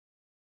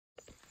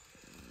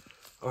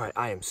All right,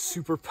 I am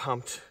super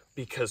pumped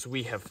because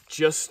we have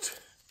just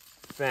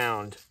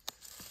found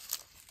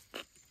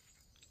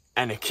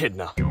an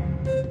echidna.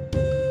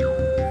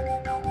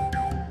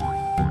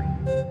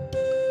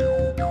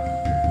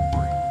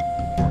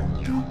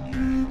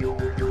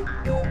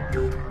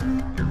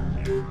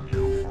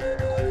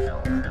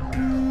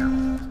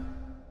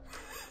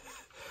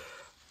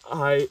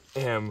 I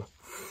am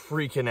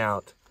freaking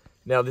out.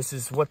 Now, this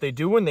is what they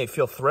do when they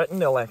feel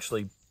threatened. They'll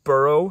actually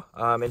burrow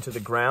into the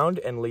ground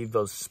and leave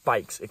those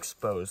spikes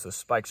exposed. The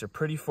spikes are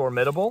pretty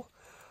formidable.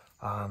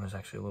 There's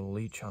actually a little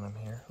leech on him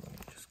here. Let me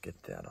just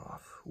get that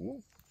off.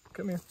 Ooh,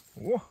 come here.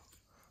 Whoa,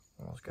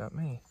 almost got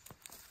me.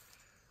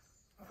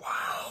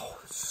 Wow,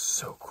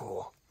 so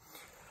cool.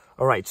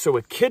 All right, so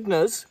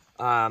echidnas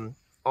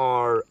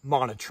are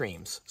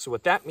monotremes. So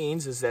what that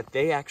means is that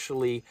they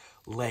actually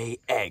lay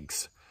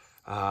eggs.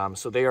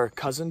 So they are a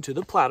cousin to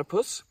the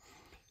platypus,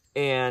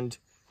 and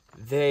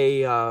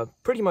they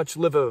pretty much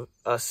live a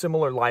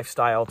similar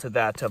lifestyle to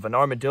that of an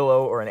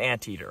armadillo or an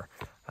anteater,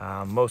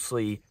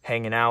 mostly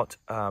hanging out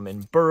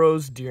in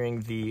burrows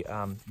during the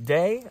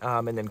day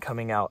and then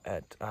coming out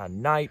at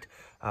night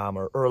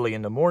or early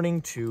in the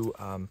morning to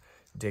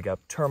dig up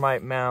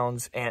termite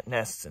mounds, ant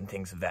nests, and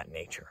things of that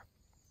nature.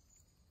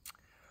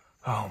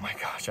 Oh my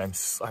gosh, I'm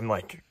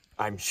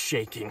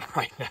shaking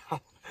right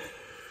now.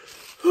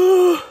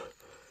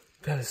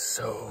 That is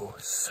so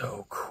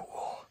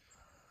cool.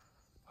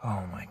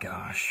 Oh my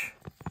gosh.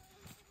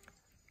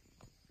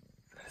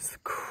 That is the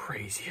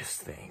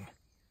craziest thing.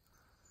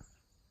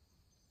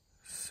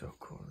 So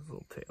cool. His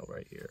little tail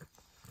right here.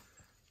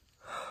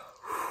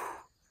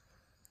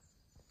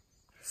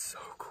 So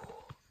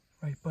cool.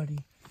 Right, buddy?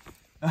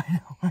 I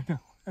know.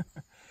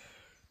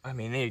 I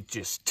mean, they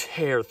just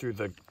tear through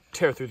the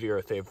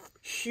earth. They have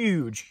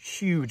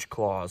huge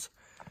claws.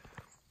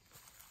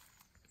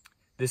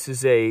 This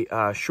is a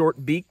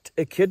short-beaked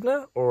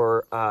echidna,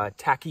 or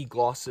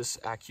Tachyglossus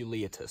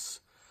aculeatus.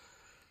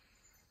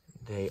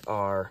 They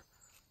are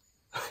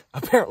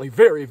apparently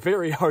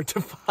very hard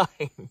to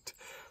find,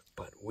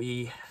 but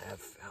we have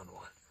found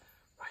one.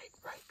 Right.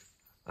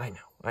 I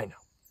know.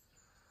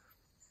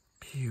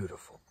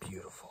 Beautiful.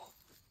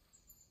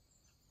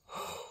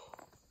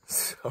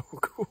 So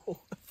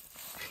cool.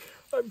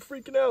 I'm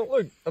freaking out.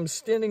 Look, I'm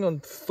standing on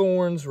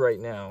thorns right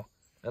now,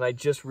 and I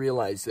just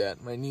realized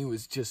that. My knee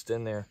was just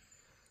in there.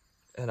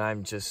 And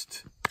I'm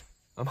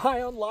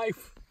high on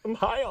life. Having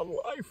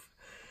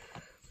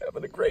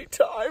a great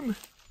time.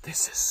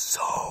 This is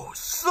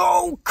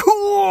so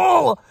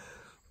cool.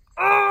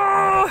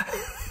 Ah!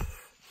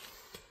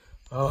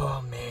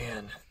 Oh,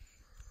 man.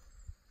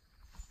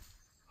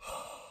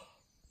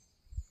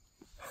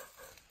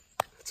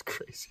 That's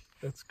crazy.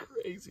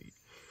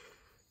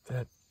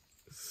 That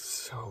is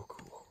so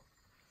cool.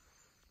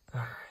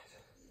 All right.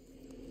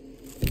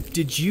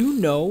 Did you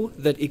know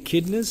that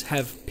echidnas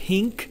have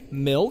pink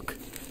milk?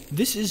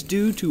 This is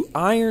due to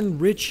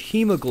iron-rich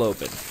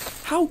hemoglobin.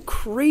 How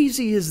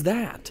crazy is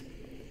that?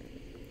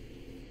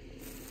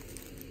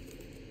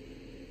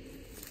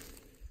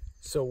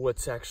 So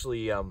what's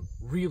actually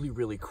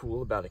really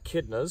cool about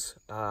echidnas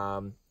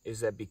is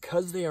that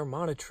because they are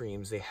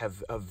monotremes, they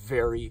have a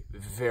very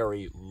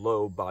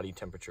low body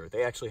temperature.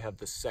 They actually have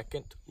the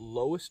second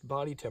lowest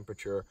body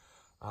temperature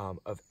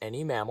of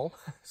any mammal,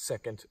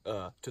 second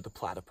to the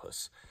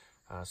platypus.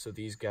 So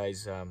these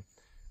guys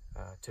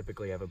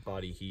typically have a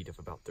body heat of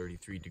about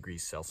 33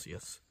 degrees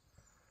Celsius.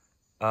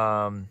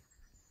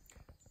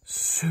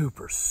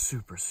 Super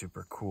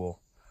cool.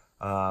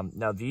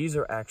 Now these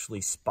are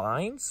actually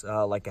spines,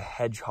 like a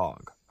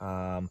hedgehog,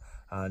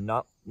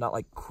 not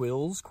like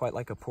quills, quite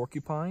like a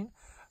porcupine,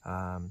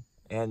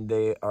 and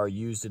they are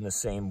used in the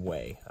same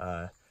way.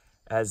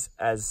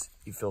 As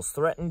he feels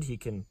threatened, he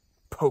can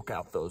poke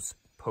up those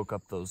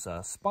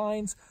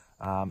spines,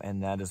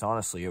 and that is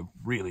honestly a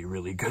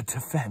really good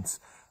defense.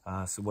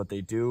 So what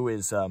they do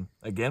is,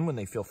 again, when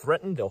they feel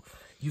threatened, they'll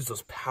use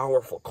those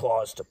powerful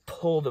claws to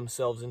pull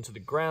themselves into the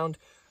ground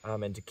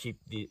and to keep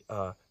the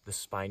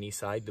spiny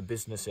side, the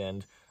business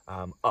end,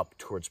 up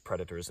towards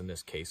predators, in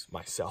this case,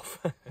 myself.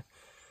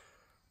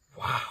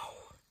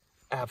 Wow.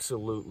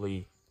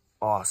 Absolutely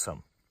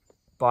awesome.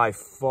 By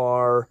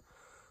far,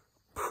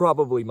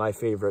 probably my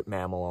favorite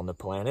mammal on the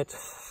planet.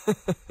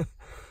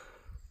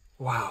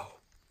 Wow.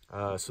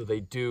 So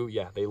they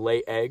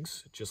lay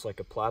eggs just like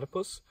a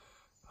platypus,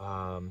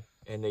 and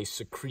they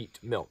secrete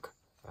milk.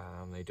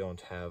 They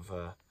don't have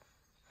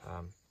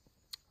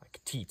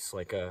like teats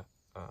like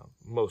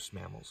most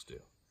mammals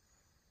do.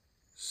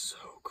 So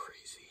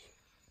crazy.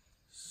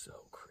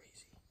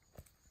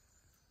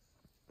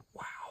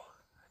 Wow.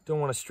 Don't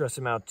want to stress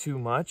them out too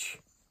much.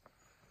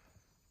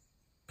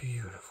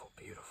 Beautiful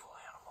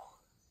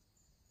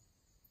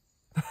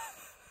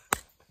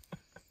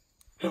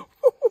animal.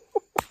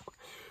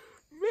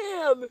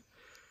 Man,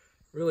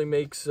 really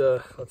makes,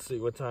 let's see,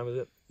 what time is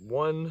it?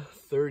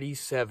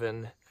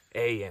 1:37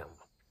 a.m.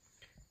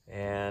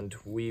 And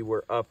we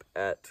were up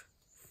at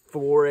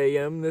 4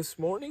 a.m. this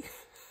morning,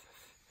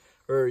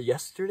 or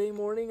yesterday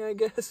morning, I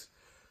guess.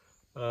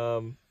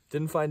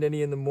 Didn't find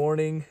any in the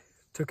morning.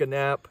 took a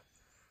nap,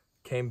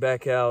 came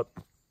back out,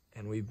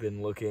 and we've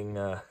been looking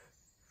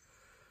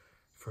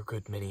for a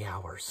good many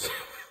hours.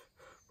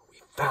 We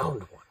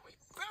found one. We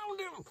found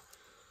him.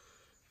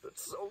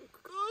 That's so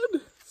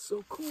good.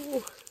 So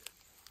cool.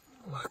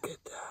 Look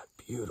at that.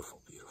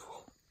 Beautiful,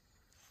 beautiful.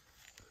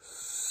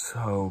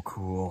 So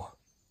cool.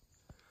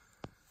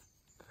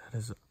 That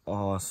is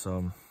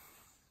awesome.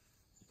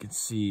 You can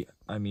see,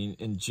 I mean,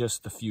 in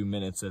just the few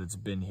minutes that it's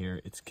been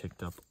here, it's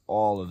kicked up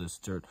all of this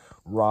dirt.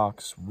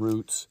 Rocks,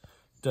 roots.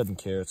 Doesn't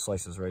care. It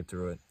slices right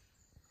through it.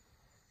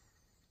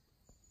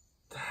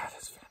 That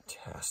is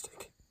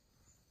fantastic.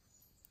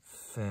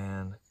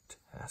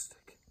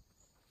 Fantastic.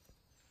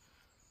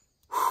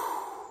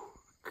 Whew.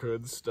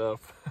 Good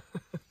stuff.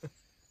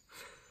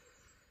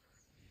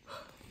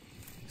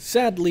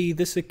 Sadly,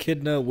 this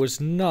echidna was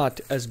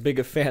not as big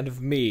a fan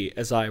of me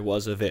as I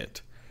was of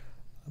it.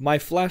 My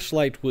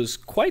flashlight was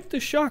quite the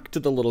shock to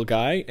the little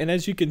guy, and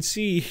as you can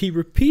see, he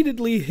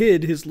repeatedly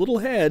hid his little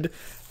head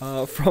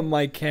from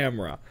my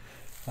camera.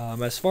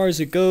 As far as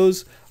it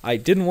goes, I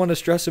didn't want to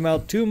stress him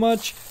out too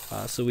much,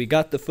 so we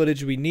got the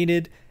footage we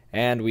needed,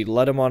 and we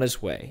let him on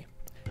his way.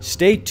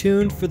 Stay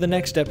tuned for the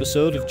next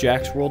episode of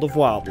Jack's World of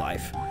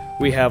Wildlife.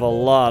 We have a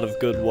lot of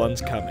good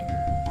ones coming.